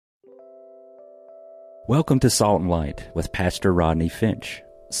Welcome to Salt and Light with Pastor Rodney Finch.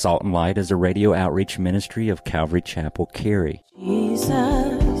 Salt and Light is a radio outreach ministry of Calvary Chapel, Cary. Jesus,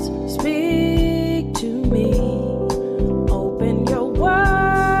 speak to me. Open your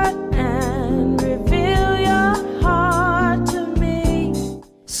word and reveal your heart to me.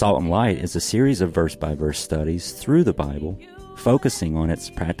 Salt and Light is a series of verse-by-verse studies through the Bible, focusing on its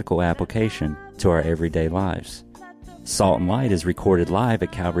practical application to our everyday lives. Salt and Light is recorded live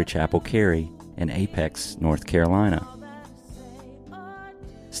at Calvary Chapel, Cary in Apex, North Carolina.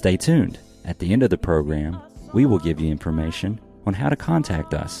 Stay tuned. At the end of the program, we will give you information on how to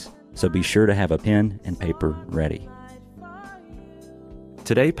contact us, so be sure to have a pen and paper ready.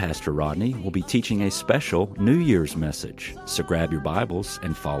 Today, Pastor Rodney will be teaching a special New Year's message, so grab your Bibles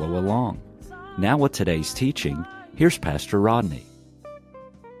and follow along. Now with today's teaching, here's Pastor Rodney.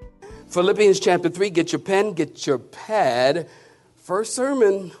 Philippians chapter 3, get your pen, get your pad. First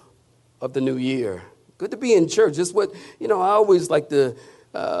sermon of the new year. Good to be in church. It's what, I always like to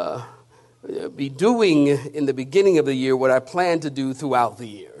be doing in the beginning of the year what I plan to do throughout the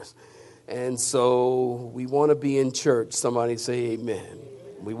years. And so we want to be in church. Somebody say amen.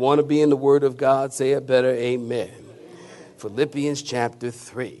 We want to be in the Word of God. Say it better, amen. Philippians chapter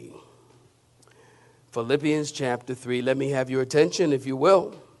 3. Philippians chapter 3. Let me have your attention, if you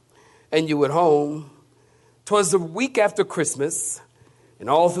will. And you at home. 'Twas the week after Christmas, and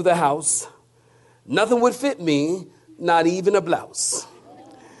all through the house, nothing would fit me, not even a blouse.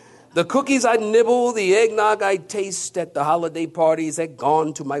 The cookies I'd nibble, the eggnog I'd taste at the holiday parties had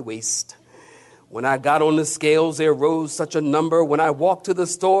gone to my waist. When I got on the scales, there rose such a number. When I walked to the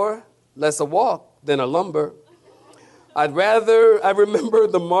store, less a walk than a lumber. I remember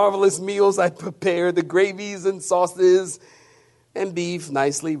the marvelous meals I prepared, the gravies and sauces and beef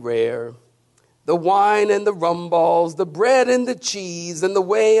nicely rare. The wine and the rum balls, the bread and the cheese, and the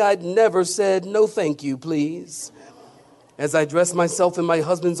way I'd never said, no thank you, please. As I dressed myself in my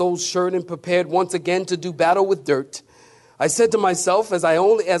husband's old shirt and prepared once again to do battle with dirt, I said to myself, as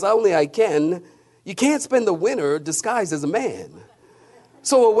only I can, you can't spend the winter disguised as a man.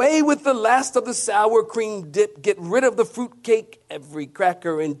 So away with the last of the sour cream dip, get rid of the fruitcake, every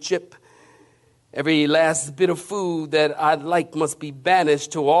cracker and chip. Every last bit of food that I'd like must be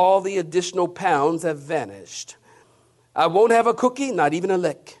banished till all the additional pounds have vanished. I won't have a cookie, not even a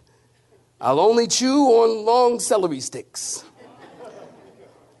lick. I'll only chew on long celery sticks.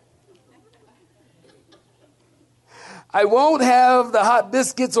 I won't have the hot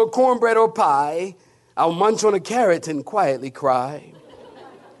biscuits or cornbread or pie. I'll munch on a carrot and quietly cry.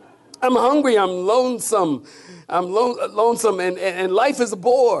 I'm hungry, I'm lonesome, and life is a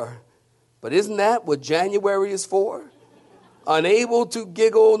bore. But isn't that what January is for? Unable to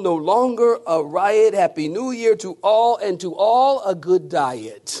giggle, no longer a riot. Happy New Year to all, and to all a good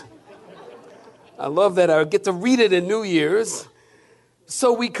diet. I love that I get to read it in New Year's.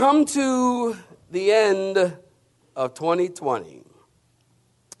 So we come to the end of 2020.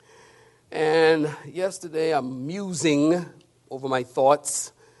 And yesterday I'm musing over my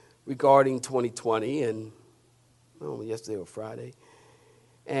thoughts regarding 2020. And yesterday or Friday.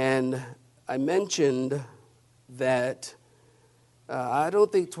 And I mentioned that I don't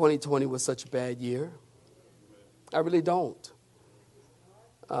think 2020 was such a bad year. I really don't.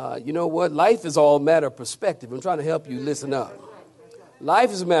 You know what? Life is all a matter of perspective. I'm trying to help you listen up.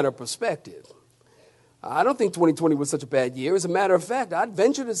 Life is a matter of perspective. I don't think 2020 was such a bad year. As a matter of fact, I'd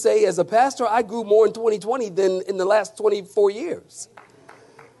venture to say as a pastor, I grew more in 2020 than in the last 24 years.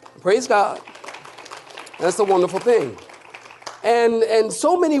 Praise God. That's a wonderful thing. And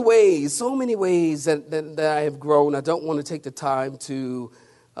so many ways that I have grown. I don't want to take the time to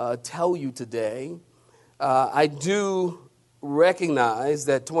tell you today. I do recognize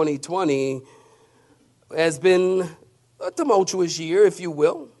that 2020 has been a tumultuous year, if you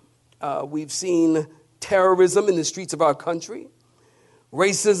will. We've seen terrorism in the streets of our country,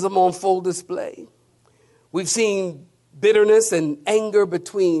 racism on full display. We've seen bitterness and anger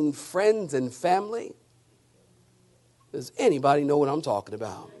between friends and family. Does anybody know what I'm talking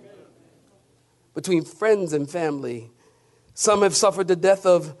about? Between friends and family. Some have suffered the death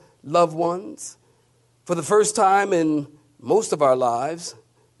of loved ones. For the first time in most of our lives,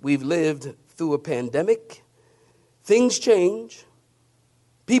 we've lived through a pandemic. Things change.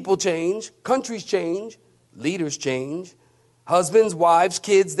 People change. Countries change. Leaders change. Husbands, wives,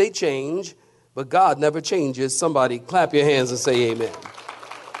 kids, they change. But God never changes. Somebody clap your hands and say amen.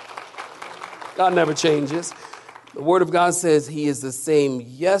 God never changes. The Word of God says He is the same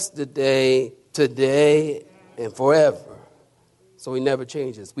yesterday, today, and forever. So He never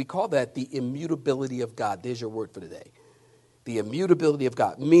changes. We call that the immutability of God. There's your word for today. the immutability of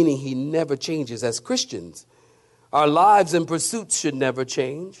God, meaning he never changes. As Christians, our lives and pursuits should never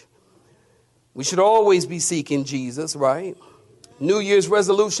change. We should always be seeking Jesus, right? New Year's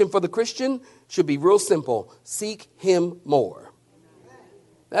resolution for the Christian should be real simple. Seek him more.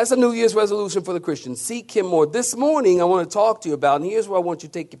 That's a New Year's resolution for the Christian. Seek him more. This morning, I want to talk to you about, and here's where I want you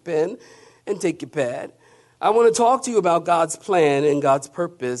to take your pen and take your pad. I want to talk to you about God's plan and God's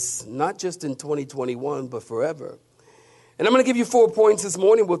purpose, not just in 2021, but forever. And I'm going to give you 4 points this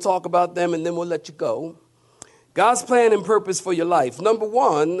morning. We'll talk about them, and then we'll let you go. God's plan and purpose for your life. Number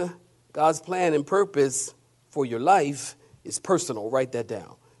one, God's plan and purpose for your life is personal. Write that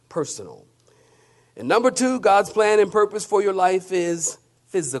down. Personal. And number two, God's plan and purpose for your life is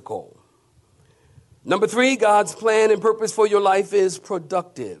physical. Number three, God's plan and purpose for your life is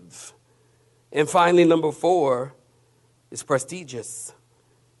productive. And finally, number four is prestigious.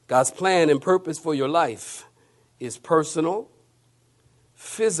 God's plan and purpose for your life is personal,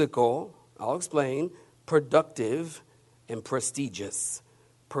 physical, I'll explain, productive, and prestigious.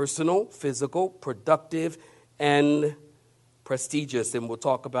 Personal, physical, productive, and prestigious. And we'll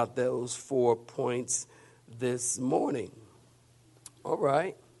talk about those 4 points this morning. All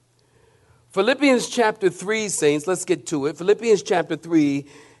right. Philippians chapter 3, saints, let's get to it. Philippians chapter 3,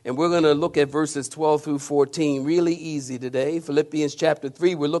 and we're going to look at verses 12 through 14. Really easy today. Philippians chapter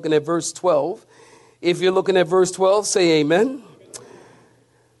 3, we're looking at verse 12. If you're looking at verse 12, say amen.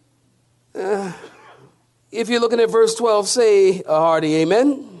 If you're looking at verse 12, say a hearty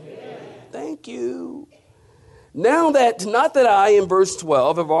amen. Amen. Thank you. Not that I, in verse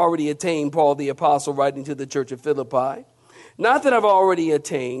 12, have already attained, Paul the apostle writing to the church of Philippi, not that I've already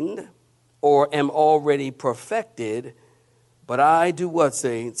attained or am already perfected, but I do what,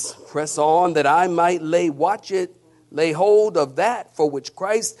 saints? Press on that I might lay hold of that for which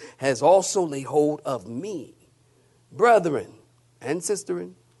Christ has also laid hold of me. Brethren and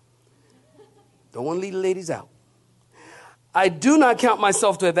sisterin, don't want to leave the ladies out. I do not count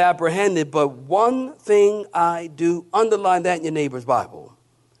myself to have apprehended, but one thing I do. Underline that in your neighbor's Bible.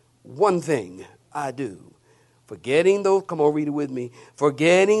 One thing I do. Forgetting those, come on, read it with me.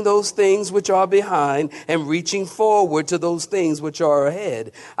 Forgetting those things which are behind and reaching forward to those things which are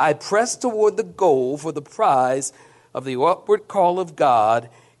ahead. I press toward the goal for the prize of the upward call of God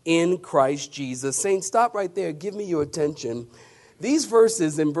in Christ Jesus. Saints, stop right there. Give me your attention. These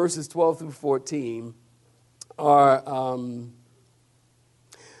verses in verses 12 through 14 are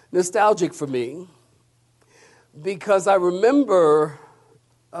nostalgic for me because I remember,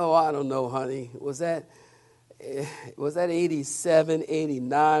 I don't know, honey, was that 87,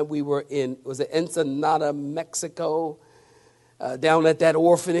 89? We were was it Ensenada, Mexico, down at that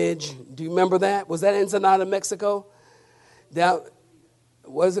orphanage. Do you remember that? Was that Ensenada, Mexico? Down,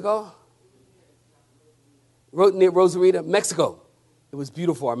 what is it called? Near Rosarita, Mexico. It was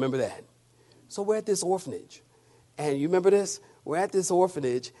beautiful. I remember that. So we're at this orphanage. And you remember this? We're at this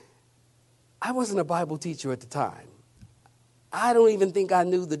orphanage. I wasn't a Bible teacher at the time. I don't even think I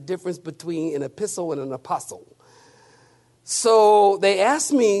knew the difference between an epistle and an apostle. So they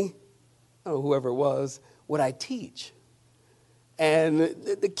asked me, whoever it was, would I teach? And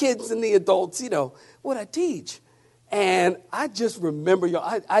the kids and the adults, would I teach? And I just remember,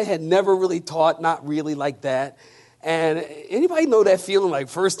 I had never really taught, not really like that. And anybody know that feeling like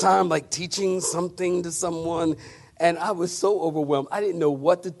first time, like teaching something to someone? And I was so overwhelmed. I didn't know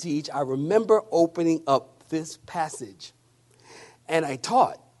what to teach. I remember opening up this passage and I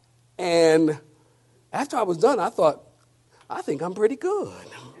taught. And after I was done, I thought, I think I'm pretty good.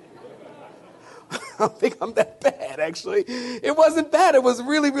 I don't think I'm that bad, actually. It wasn't bad. It was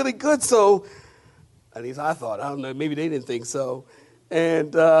really, really good. So at least I thought, I don't know, maybe they didn't think so.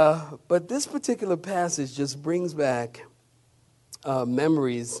 And but this particular passage just brings back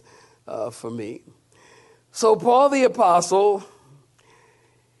memories for me. So Paul the apostle,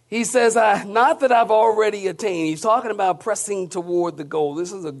 he says, not that I've already attained. He's talking about pressing toward the goal.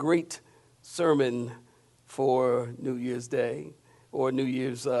 This is a great sermon for New Year's Day or New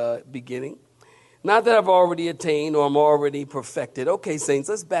Year's beginning. Not that I've already attained or I'm already perfected. Okay, saints,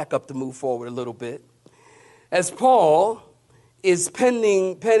 let's back up to move forward a little bit. As Paul is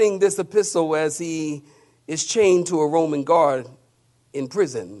penning this epistle as he is chained to a Roman guard in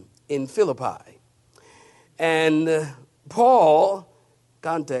prison in Philippi. And Paul,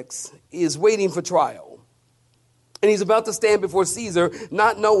 context, is waiting for trial. And he's about to stand before Caesar,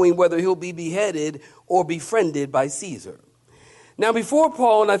 not knowing whether he'll be beheaded or befriended by Caesar. Now, before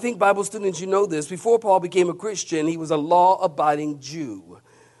Paul, and I think Bible students, you know this, before Paul became a Christian, he was a law-abiding Jew.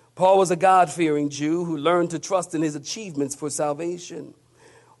 Paul was a God-fearing Jew who learned to trust in his achievements for salvation.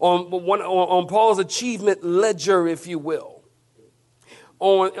 On Paul's achievement ledger, if you will,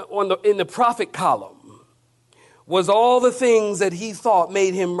 in the prophet column was all the things that he thought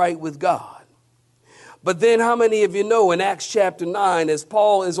made him right with God. But then how many of you know in Acts chapter 9, as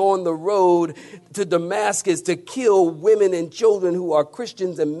Paul is on the road to Damascus to kill women and children who are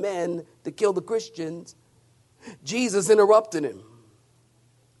Christians and men, to kill the Christians, Jesus interrupted him.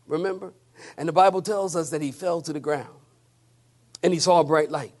 Remember? And the Bible tells us that he fell to the ground and he saw a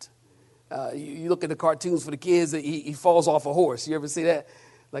bright light. You look at the cartoons for the kids, he falls off a horse. You ever see that?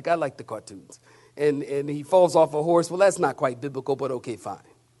 Like, I like the cartoons. And he falls off a horse. Well, that's not quite biblical, but okay, fine.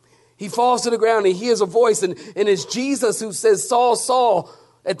 He falls to the ground and he hears a voice, and it's Jesus who says, Saul, Saul,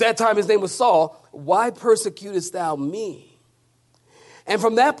 at that time his name was Saul, why persecutest thou me? And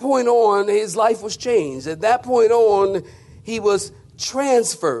from that point on, his life was changed. At that point on, he was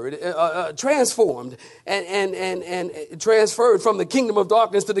transformed, and transferred from the kingdom of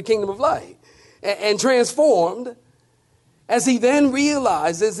darkness to the kingdom of light, and transformed as he then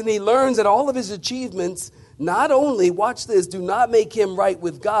realizes and he learns that all of his achievements not only, watch this, do not make him right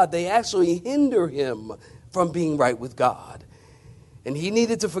with God, they actually hinder him from being right with God. And he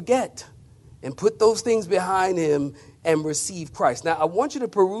needed to forget and put those things behind him and receive Christ. Now, I want you to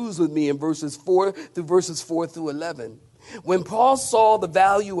peruse with me in verses 4 through 11. When Paul saw the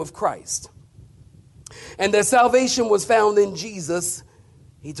value of Christ and that salvation was found in Jesus,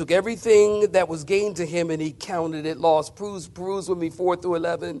 he took everything that was gained to him and he counted it lost. Peruse with me 4 through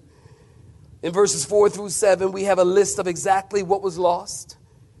 11. In verses 4 through 7, we have a list of exactly what was lost.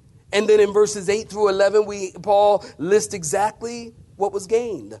 And then in verses 8 through 11, Paul lists exactly what was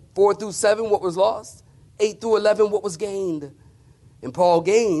gained. 4 through 7, what was lost. 8 through 11, what was gained. And Paul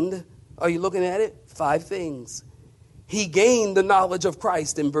gained, are you looking at it? 5 things. He gained the knowledge of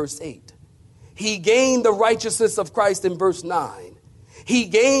Christ in verse 8. He gained the righteousness of Christ in verse 9. He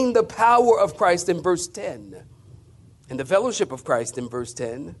gained the power of Christ in verse 10. And the fellowship of Christ in verse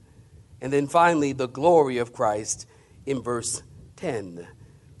 10. And then finally, the glory of Christ in verse 10.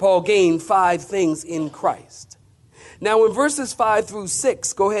 Paul gained 5 things in Christ. Now, in verses 5 through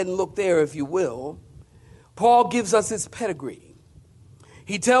 6, go ahead and look there if you will, Paul gives us his pedigree.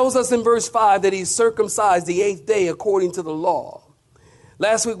 He tells us in verse 5 that he's circumcised the 8th day according to the law.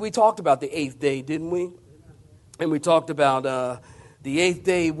 Last week we talked about the 8th day, didn't we? And we talked about the 8th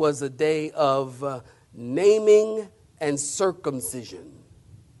day was a day of naming and circumcision.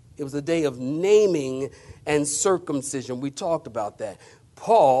 It was a day of naming and circumcision. We talked about that.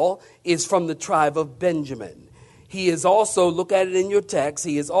 Paul is from the tribe of Benjamin. He is also, look at it in your text,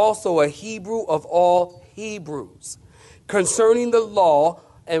 he is also a Hebrew of all Hebrews. Concerning the law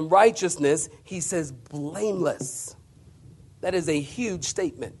and righteousness, he says blameless. That is a huge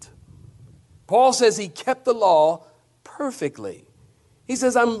statement. Paul says he kept the law perfectly. He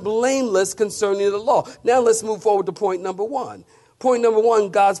says, I'm blameless concerning the law. Now let's move forward to point number 1. Point number 1,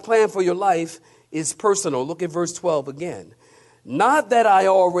 God's plan for your life is personal. Look at verse 12 again. Not that I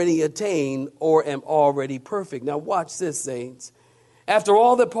already attain or am already perfect. Now watch this, saints. After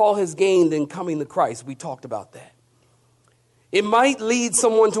all that Paul has gained in coming to Christ, we talked about that. It might lead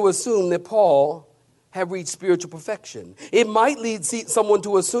someone to assume that Paul had reached spiritual perfection. It might lead someone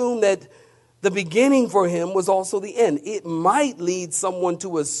to assume that the beginning for him was also the end. It might lead someone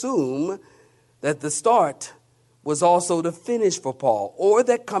to assume that the start was also the finish for Paul, or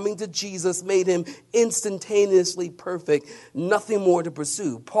that coming to Jesus made him instantaneously perfect, nothing more to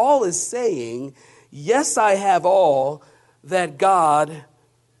pursue. Paul is saying, yes, I have all that God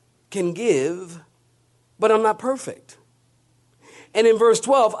can give, but I'm not perfect. And in verse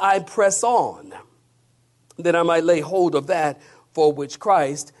 12, I press on, that I might lay hold of that for which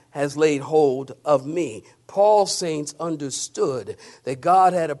Christ has laid hold of me. Paul, saints, understood that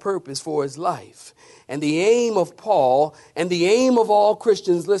God had a purpose for his life. And the aim of Paul and the aim of all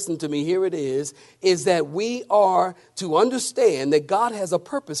Christians, listen to me, here it is that we are to understand that God has a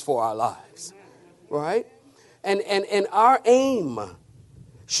purpose for our lives, right? And our aim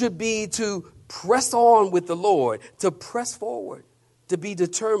should be to press on with the Lord, to press forward, to be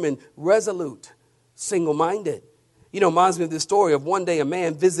determined, resolute, single-minded. You know, reminds me of this story of one day a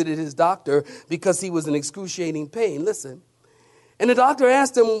man visited his doctor because he was in excruciating pain. Listen. And the doctor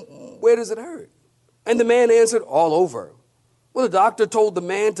asked him, where does it hurt? And the man answered, all over. Well, the doctor told the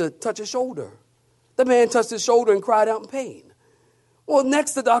man to touch his shoulder. The man touched his shoulder and cried out in pain. Well,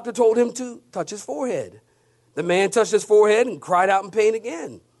 next the doctor told him to touch his forehead. The man touched his forehead and cried out in pain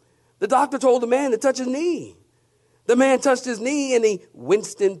again. The doctor told the man to touch his knee. The man touched his knee and he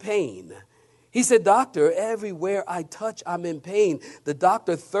winced in pain. He said, doctor, everywhere I touch, I'm in pain. The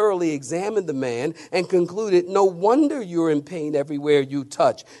doctor thoroughly examined the man and concluded, no wonder you're in pain everywhere you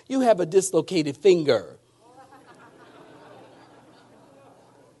touch. You have a dislocated finger.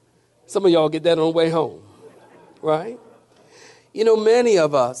 Some of y'all get that on the way home, right? You know, many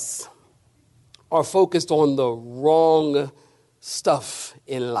of us are focused on the wrong stuff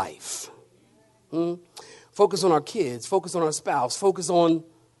in life. Focus on our kids, focus on our spouse, focus on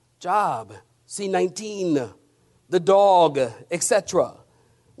job, C19, the dog, etc.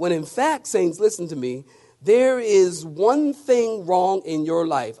 When in fact, saints, listen to me, there is one thing wrong in your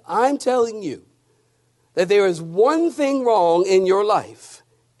life. I'm telling you that there is one thing wrong in your life.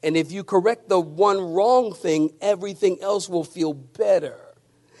 And if you correct the one wrong thing, everything else will feel better.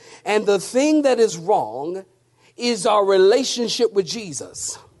 And the thing that is wrong is our relationship with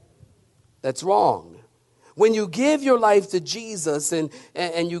Jesus. That's wrong. When you give your life to Jesus and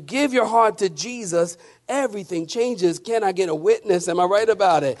you give your heart to Jesus, everything changes. Can I get a witness? Am I right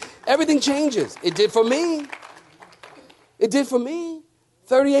about it? Everything changes. It did for me. It did for me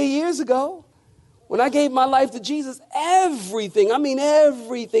 38 years ago. When I gave my life to Jesus, everything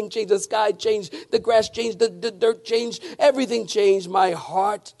changed. The sky changed, the grass changed, the dirt changed, everything changed. My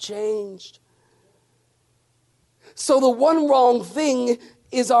heart changed. So the one wrong thing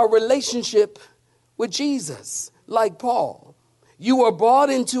is our relationship with Jesus. Like Paul, you are brought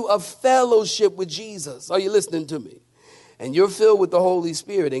into a fellowship with Jesus. Are you listening to me? And you're filled with the Holy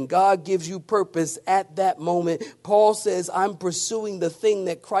Spirit, and God gives you purpose at that moment. Paul says, I'm pursuing the thing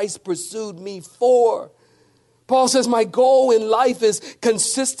that Christ pursued me for. Paul says, my goal in life is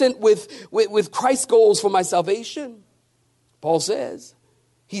consistent with Christ's goals for my salvation. Paul says,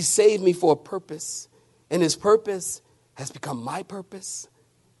 he saved me for a purpose, and his purpose has become my purpose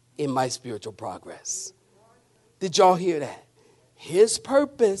in my spiritual progress. Did y'all hear that? His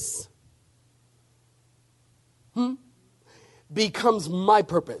purpose becomes my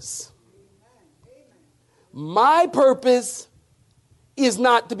purpose. My purpose is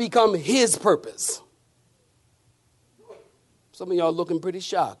not to become his purpose. Some of y'all looking pretty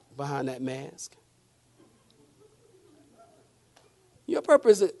shocked behind that mask. Your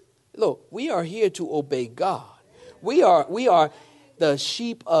purpose is, look, we are here to obey God. We are the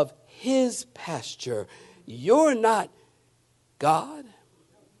sheep of his pasture. You're not God.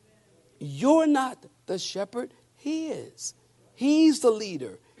 You're not the shepherd. He is. He's the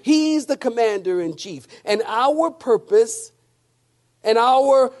leader. He's the commander in chief. And our purpose and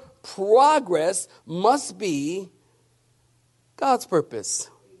our progress must be God's purpose.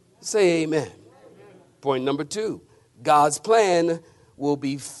 Say amen. Point number 2, God's plan will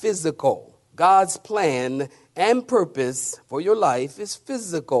be physical. God's plan and purpose for your life is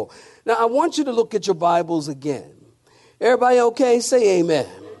physical. Now, I want you to look at your Bibles again. Everybody okay? Say amen.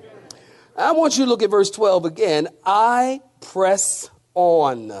 I want you to look at verse 12 again. I press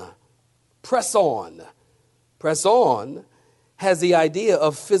on. Press on. Press on has the idea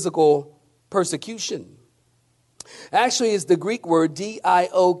of physical persecution. Actually, it's the Greek word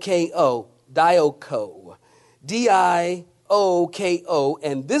dioko, dioko, dioko,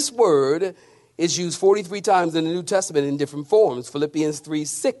 and this word is used 43 times in the New Testament in different forms. Philippians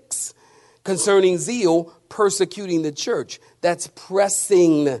 3:6, concerning zeal, persecuting the church. That's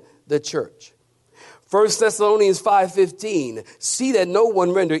pressing the church. 1 Thessalonians 5:15, see that no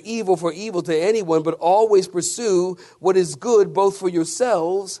one render evil for evil to anyone, but always pursue what is good both for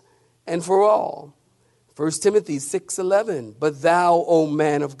yourselves and for all. 1 Timothy 6:11, but thou, O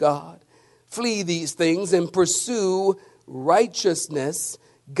man of God, flee these things and pursue righteousness,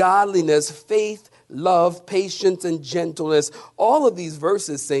 godliness, faith, love, patience, and gentleness. All of these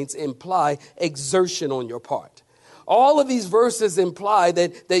verses, saints, imply exertion on your part. All of these verses imply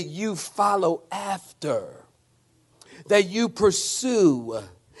that you follow after, that you pursue,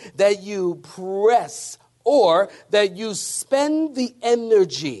 that you press, or that you spend the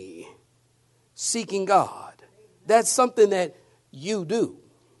energy seeking God. That's something that you do.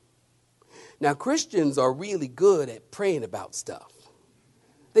 Now, Christians are really good at praying about stuff.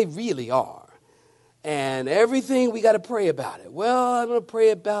 They really are. And everything, we got to pray about it. Well, I'm going to pray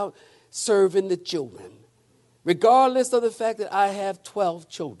about serving the children, regardless of the fact that I have 12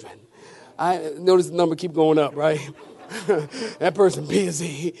 children. I notice the number keep going up, right? That person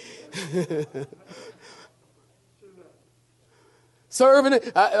busy. Serving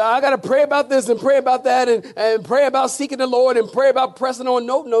it. I got to pray about this and pray about that and pray about seeking the Lord and pray about pressing on.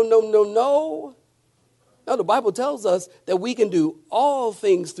 No. No, the Bible tells us that we can do all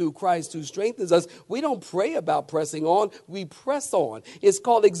things through Christ who strengthens us. We don't pray about pressing on. We press on. It's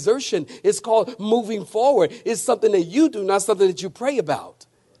called exertion. It's called moving forward. It's something that you do, not something that you pray about.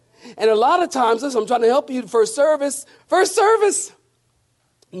 And a lot of times, listen, I'm trying to help you. First service,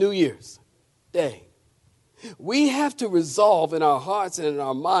 New Year's Day. We have to resolve in our hearts and in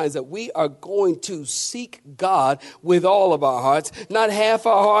our minds that we are going to seek God with all of our hearts, not half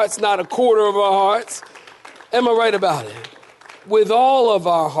our hearts, not a quarter of our hearts. Am I right about it? With all of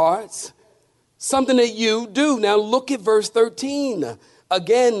our hearts, something that you do. Now look at verse 13.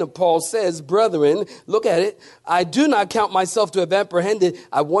 Again, Paul says, brethren, look at it. I do not count myself to have apprehended.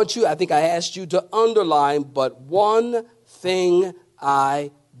 I think I asked you to underline, but one thing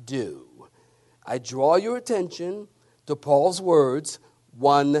I do. I draw your attention to Paul's words,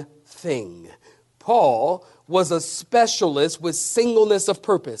 one thing. Paul was a specialist with singleness of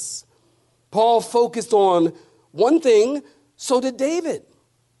purpose. Paul focused on one thing, so did David.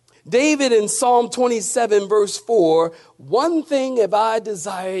 David in Psalm 27 verse 4, one thing have I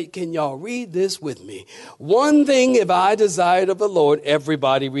desired. Can y'all read this with me? One thing have I desired of the Lord.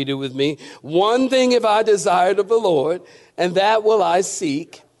 Everybody read it with me. One thing have I desired of the Lord, and that will I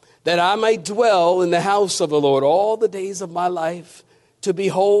seek, that I may dwell in the house of the Lord all the days of my life, to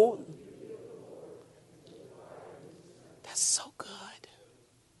behold. That's so good.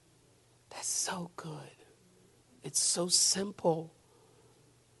 That's so good. It's so simple.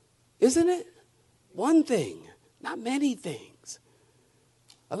 Isn't it? One thing, not many things.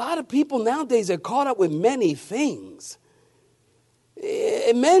 A lot of people nowadays are caught up with many things.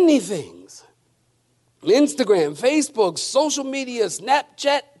 Many things. Instagram, Facebook, social media,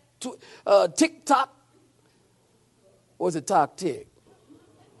 Snapchat, TikTok. Or is it Tick?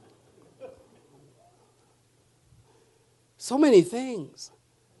 So many things.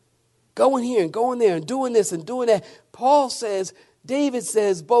 Going here and going there and doing this and doing that. David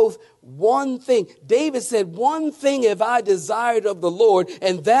says both one thing. David said, one thing have I desired of the Lord,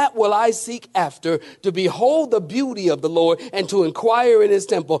 and that will I seek after, to behold the beauty of the Lord and to inquire in his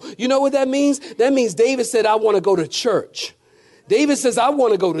temple. You know what that means? That means David said, I want to go to church. David says, I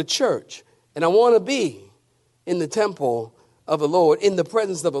want to go to church, and I want to be in the temple of the Lord, in the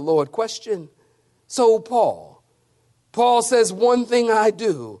presence of the Lord. Question. So Paul says, one thing I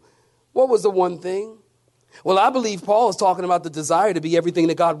do. What was the one thing? Well, I believe Paul is talking about the desire to be everything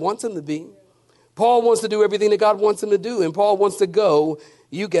that God wants him to be. Paul wants to do everything that God wants him to do. And Paul wants to go,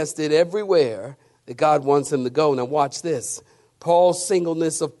 you guessed it, everywhere that God wants him to go. Now watch this. Paul's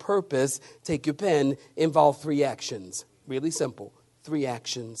singleness of purpose, take your pen, involved 3 actions. Really simple. 3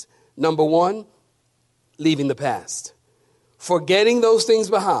 actions. Number 1, leaving the past. Forgetting those things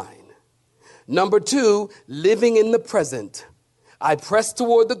behind. Number 2, living in the present. I press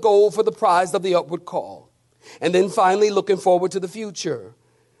toward the goal for the prize of the upward call. And then finally, looking forward to the future,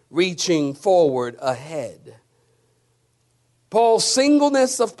 reaching forward ahead. Paul's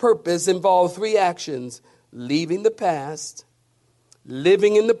singleness of purpose involved 3 actions: leaving the past,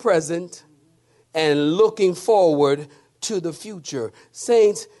 living in the present, and looking forward to the future.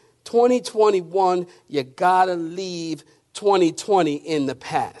 Saints, 2021, you gotta leave 2020 in the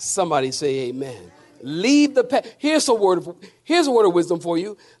past. Somebody say amen. Leave the past. Here's a word of wisdom for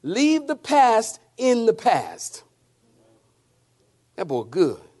you. Leave the past in the past. That boy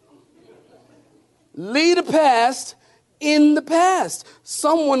good. Leave the past in the past.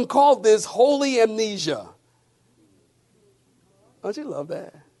 Someone called this holy amnesia. Don't you love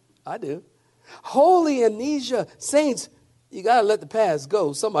that? I do. Holy amnesia. Saints, you got to let the past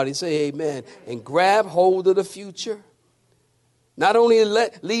go. Somebody say amen. And grab hold of the future. Not only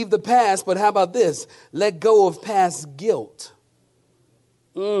leave the past, but how about this? Let go of past guilt.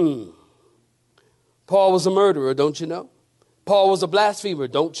 Paul was a murderer, don't you know? Paul was a blasphemer,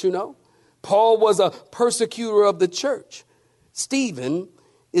 don't you know? Paul was a persecutor of the church. Stephen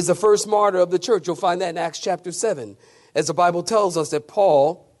is the first martyr of the church. You'll find that in Acts chapter 7. As the Bible tells us that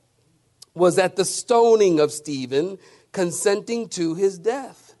Paul was at the stoning of Stephen, consenting to his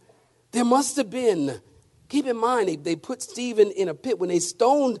death. There must have been, keep in mind, they put Stephen in a pit. When they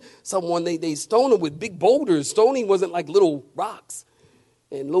stoned someone, they stoned him with big boulders. Stoning wasn't like little rocks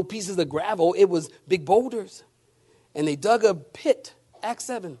and little pieces of gravel. It was big boulders. And they dug a pit, Acts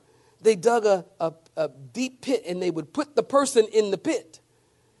 7. They dug a deep pit, and they would put the person in the pit.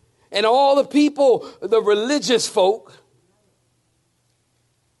 And all the people, the religious folk,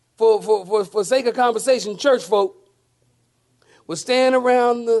 for sake of conversation, church folk, would stand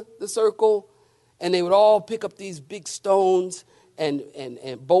around the circle, and they would all pick up these big stones and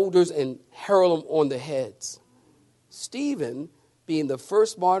boulders and hurl them on their heads. Stephen, being the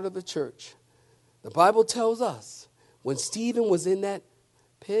first martyr of the church, the Bible tells us when Stephen was in that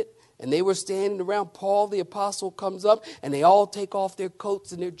pit and they were standing around, Paul the apostle comes up and they all take off their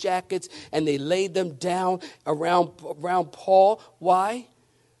coats and their jackets and they lay them down around Paul. Why?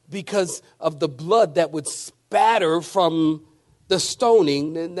 Because of the blood that would spatter from the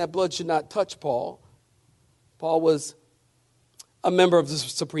stoning, and that blood should not touch Paul. Paul was a member of the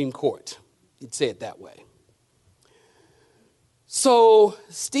Supreme Court. You'd say it that way. So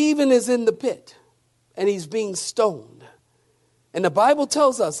Stephen is in the pit, and he's being stoned. And the Bible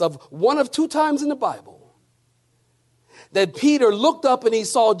tells us of one of two times in the Bible that Peter looked up and he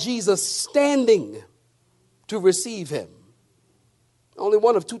saw Jesus standing to receive him. Only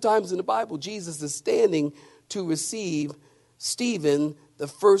one of two times in the Bible, Jesus is standing to receive Stephen, the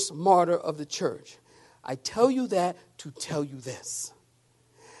first martyr of the church. I tell you that to tell you this.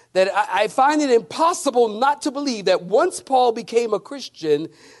 That I find it impossible not to believe that once Paul became a Christian,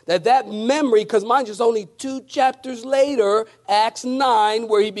 that memory, because mind you, it's only 2 chapters later, Acts 9,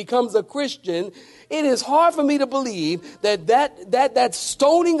 where he becomes a Christian, it is hard for me to believe that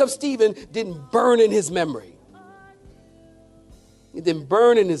stoning of Stephen didn't burn in his memory. It didn't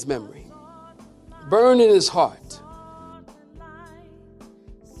burn in his memory, burn in his heart.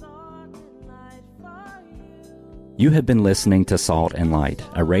 You have been listening to Salt and Light,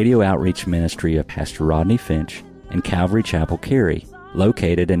 a radio outreach ministry of Pastor Rodney Finch and Calvary Chapel, Cary,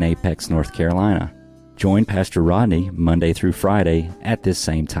 located in Apex, North Carolina. Join Pastor Rodney Monday through Friday at this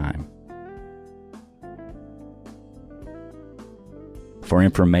same time. For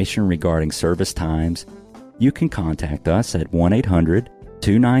information regarding service times, you can contact us at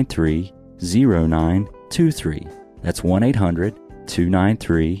 1-800-293-0923. That's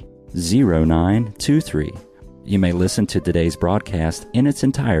 1-800-293-0923. You may listen to today's broadcast in its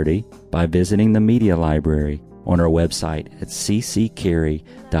entirety by visiting the media library on our website at cccary.org.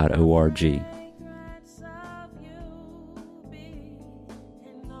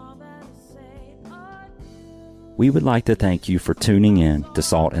 We would like to thank you for tuning in to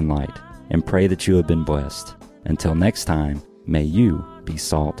Salt and Light and pray that you have been blessed. Until next time, may you be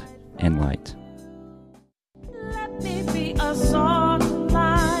salt and light. Let me be a salt.